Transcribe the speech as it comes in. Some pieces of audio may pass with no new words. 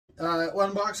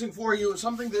unboxing for you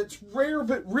something that's rare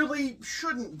but really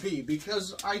shouldn't be,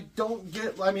 because I don't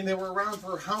get, I mean, they were around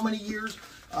for how many years,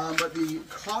 but the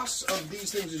costs of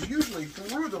these things is usually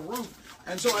through the roof,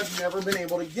 and so I've never been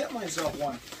able to get myself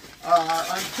one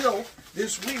until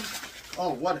this week.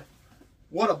 Oh,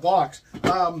 what a box.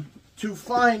 To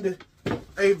find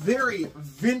a very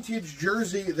vintage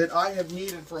jersey that I have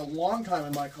needed for a long time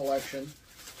in my collection.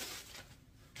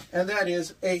 And that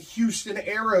is a Houston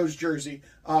Aeros jersey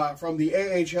from the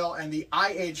AHL and the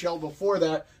IHL before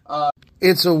that.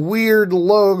 It's a weird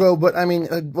logo, but I mean,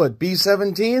 what,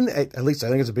 B17? At least I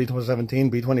think it's a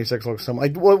B17. B26 looks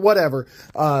something like, whatever.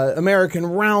 American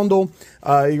Roundel.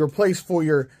 Your place for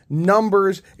your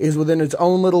numbers is within its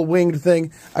own little winged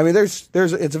thing. I mean, it's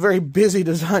a very busy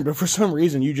design, but for some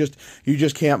reason you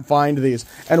just can't find these.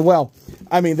 And well,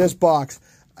 I mean, this box,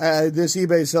 this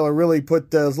eBay seller really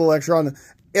put a little extra on.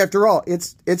 After all,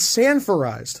 it's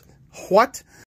sanforized. What?